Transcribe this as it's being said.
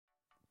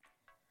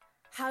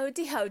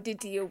Howdy, howdy,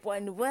 dear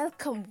one.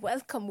 Welcome,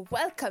 welcome,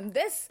 welcome.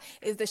 This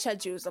is the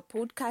Shajuza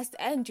podcast,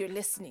 and you're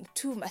listening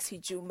to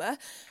Masijuma.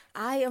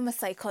 I am a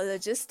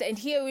psychologist, and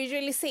here we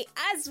really say,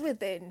 as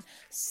within,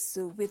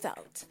 so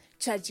without.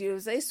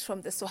 Chajiuza is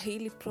from the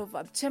Swahili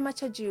proverb, Chema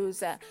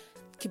chajiuza,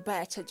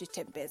 kibaya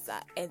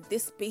chajitembeza. And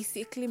this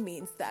basically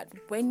means that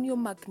when your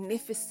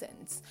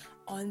magnificence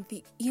on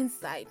the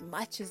inside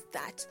matches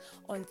that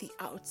on the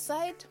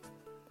outside,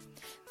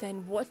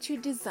 then what you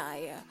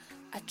desire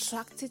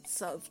attracts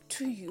itself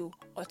to you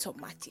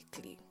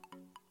automatically.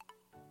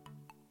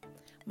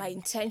 My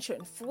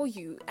intention for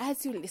you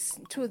as you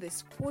listen to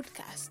this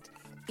podcast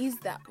is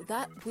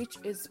that which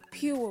is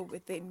pure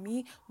within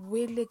me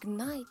will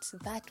ignite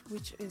that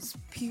which is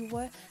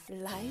pure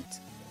light,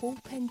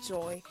 hope, and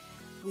joy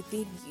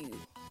within you,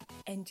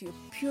 and your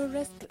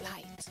purest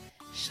light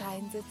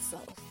shines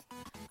itself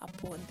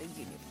upon the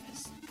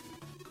universe.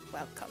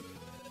 Welcome.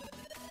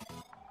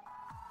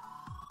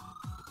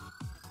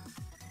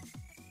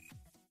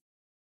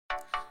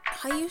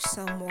 Are you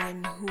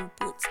someone who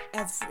puts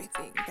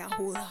everything, their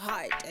whole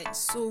heart and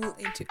soul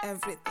into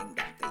everything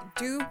that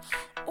they do?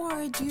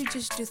 Or do you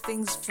just do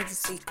things for the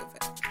sake of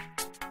it?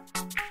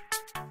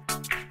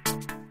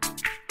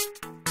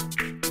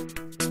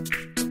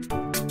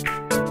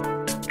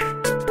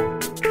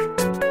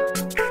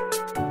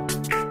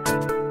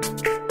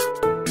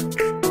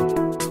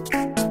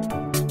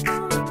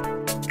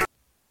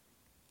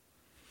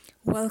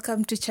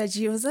 Welcome to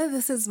Chajioza.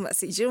 This is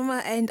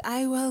Masijuma, and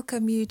I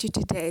welcome you to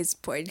today's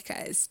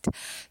podcast.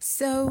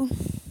 So,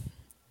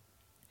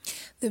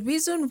 the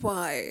reason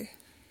why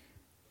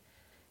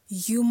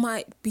you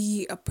might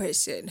be a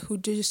person who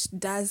just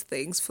does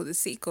things for the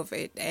sake of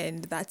it,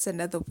 and that's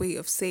another way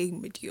of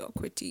saying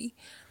mediocrity,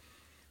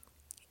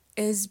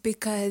 is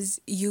because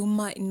you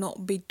might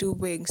not be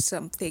doing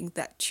something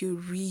that you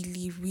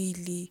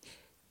really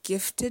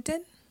gifted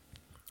in,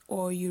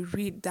 or you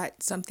read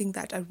that something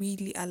that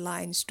really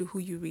aligns to who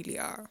you really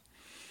are.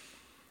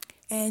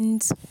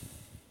 And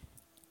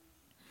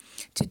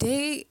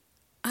today,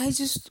 I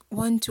just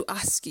want to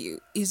ask you,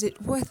 is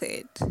it worth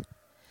it?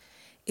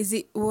 Is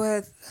it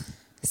worth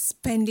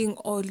spending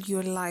all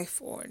your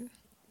life on?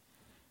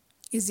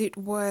 Is it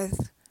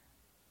worth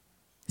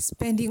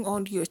spending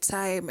all your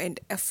time and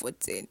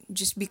effort in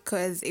just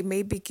because it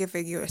may be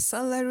giving you a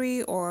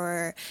salary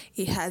or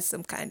it has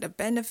some kind of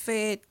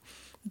benefit,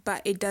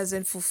 but it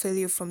doesn't fulfill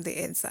you from the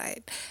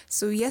inside?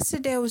 So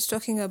yesterday I was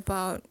talking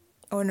about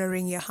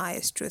honoring your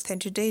highest truth,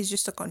 and today is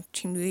just a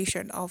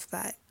continuation of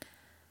that.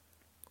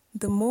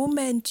 The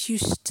moment you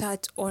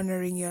start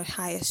honoring your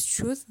highest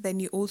truth, then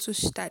you also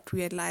start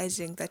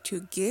realizing that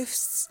your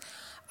gifts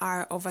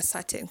are of a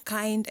certain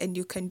kind and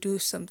you can do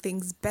some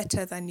things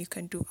better than you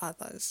can do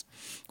others.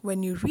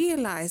 When you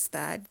realize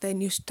that,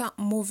 then you start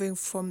moving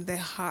from the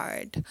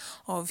heart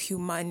of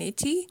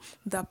humanity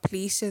that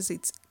places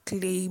its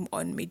claim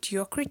on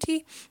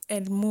mediocrity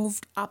and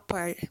moved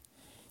upward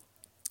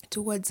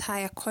towards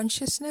higher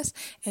consciousness,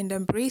 and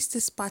embrace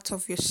this part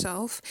of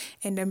yourself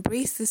and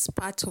embrace this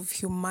part of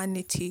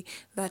humanity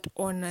that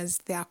honors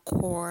their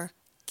core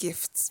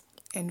gifts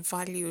and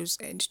values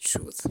and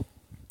truth.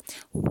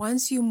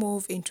 Once you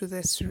move into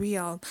this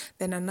realm,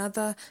 then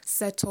another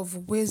set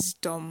of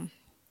wisdom,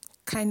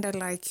 kind of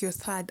like your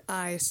third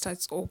eye,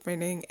 starts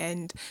opening,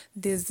 and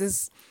there's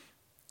this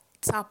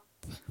tap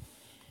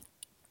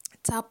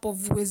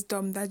of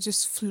wisdom that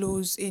just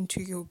flows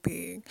into your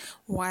being.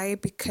 Why?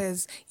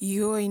 Because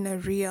you're in a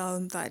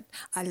realm that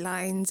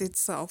aligns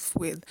itself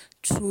with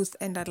truth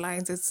and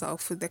aligns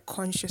itself with the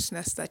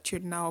consciousness that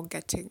you're now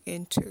getting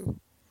into.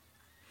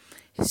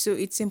 So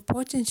it's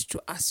important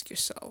to ask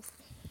yourself,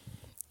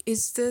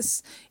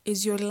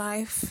 is your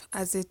life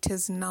as it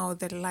is now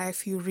the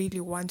life you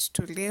really want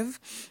to live?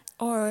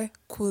 Or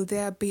could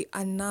there be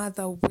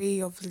another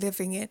way of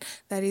living it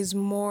that is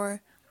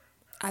more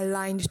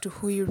aligned to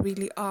who you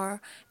really are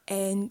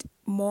and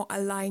more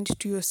aligned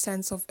to your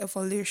sense of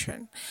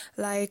evolution?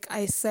 Like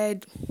I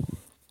said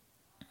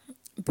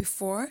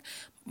before,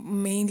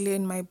 mainly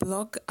in my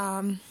blog,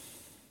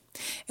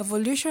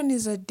 evolution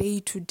is a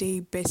day-to-day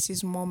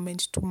basis,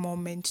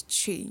 moment-to-moment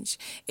change.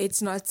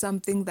 It's not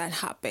something that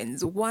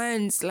happens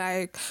once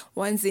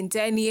in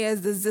 10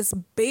 years, there's this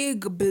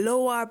big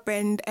blow up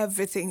and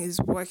everything is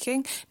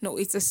working. No,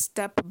 it's a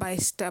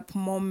step-by-step,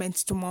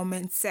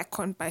 moment-to-moment,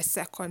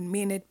 second-by-second,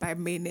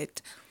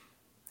 minute-by-minute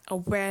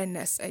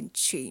awareness and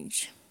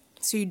change.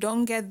 So you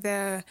don't get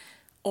there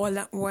all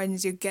at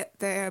once, you get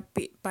there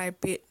bit by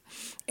bit.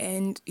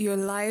 And your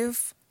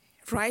life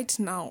right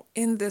now,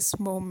 in this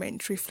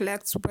moment,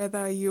 reflects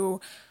whether you're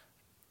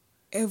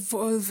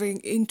evolving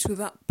into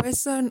that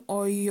person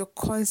or you're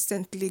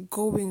constantly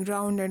going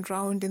round and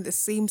round in the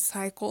same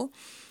cycle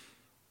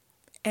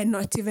and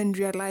not even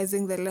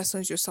realizing the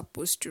lessons you're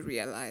supposed to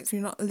realize.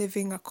 You're not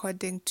living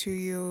according to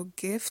your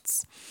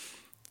gifts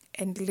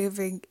and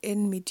living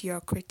in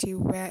mediocrity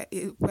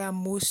where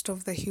most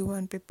of the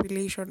human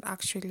population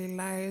actually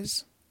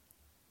lies.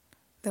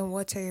 Then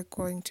what are you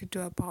going to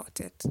do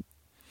about it?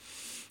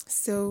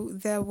 So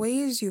there are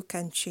ways you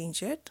can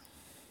change it.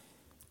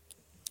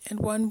 And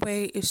one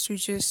way is to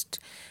just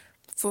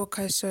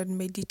focus on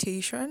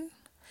meditation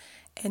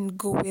and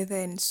go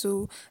within.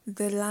 So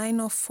the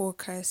line of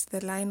focus, the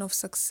line of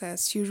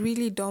success, you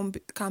really don't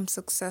become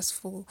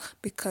successful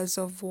because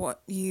of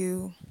what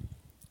you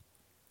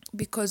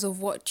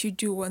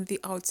do on the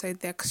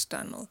outside, the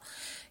external.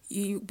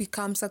 You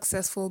become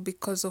successful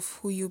because of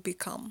who you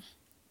become.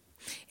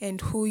 And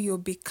who you're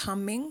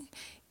becoming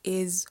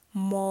is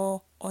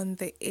more on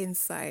the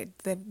inside.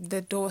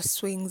 The door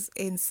swings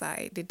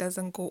inside. It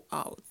doesn't go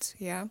out.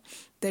 Yeah.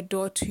 The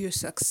door to your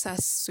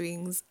success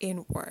swings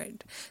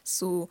inward.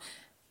 So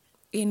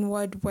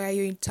inward, where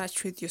you're in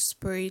touch with your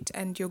spirit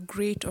and your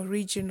great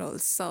original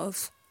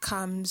self,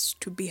 comes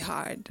to be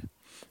heard.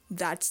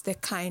 That's the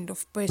kind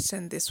of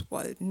person this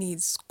world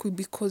needs,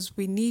 because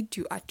we need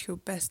you at your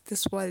best.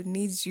 This world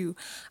needs you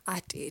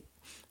at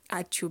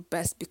your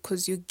best,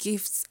 because your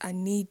gifts are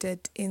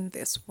needed in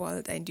this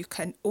world, and you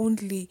can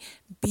only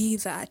be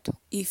that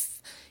if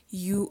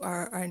you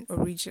are an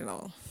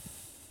original.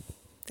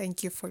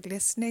 Thank you for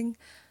listening.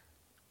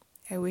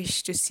 I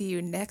wish to see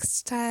you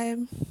next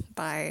time.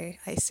 Bye.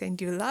 I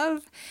send you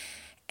love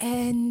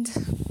and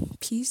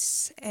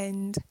peace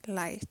and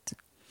light.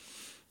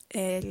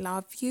 I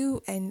love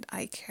you and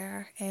I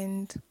care.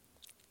 And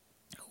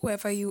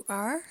whoever you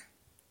are,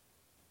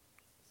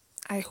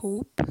 I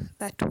hope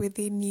that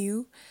within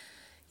you,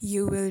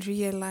 you will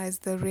realize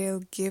the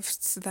real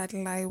gifts that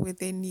lie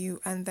within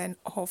you and then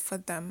offer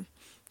them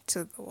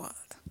to the world.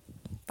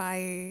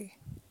 Bye.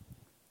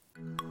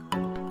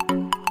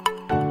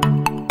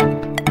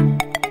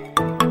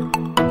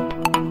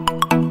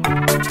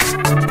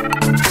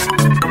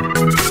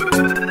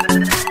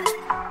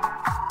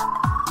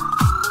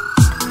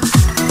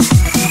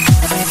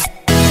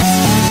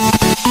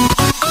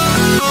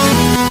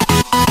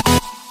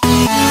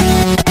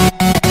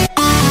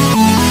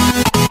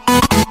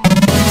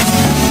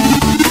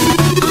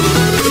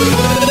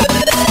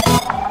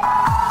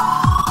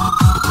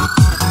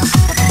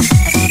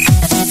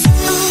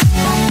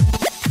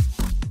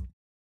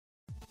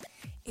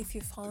 If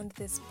you found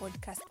this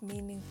podcast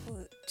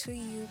meaningful to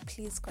you,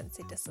 please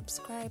consider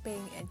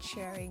subscribing and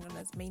sharing on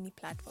as many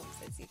platforms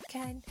as you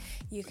can.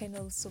 You can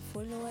also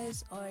follow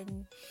us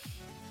on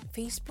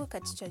Facebook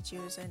at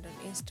Chajuza and on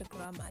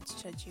Instagram at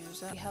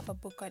Chajuza. We have a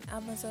book on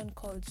Amazon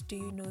called Do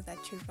You Know That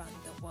You Run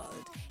the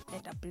World,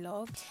 and a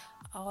blog.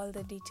 All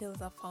the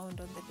details are found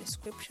on the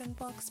description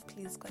box.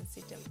 Please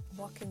consider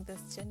walking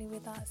this journey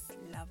with us.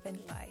 Love and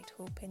light,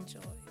 hope and joy.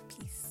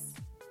 Peace.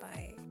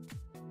 Bye.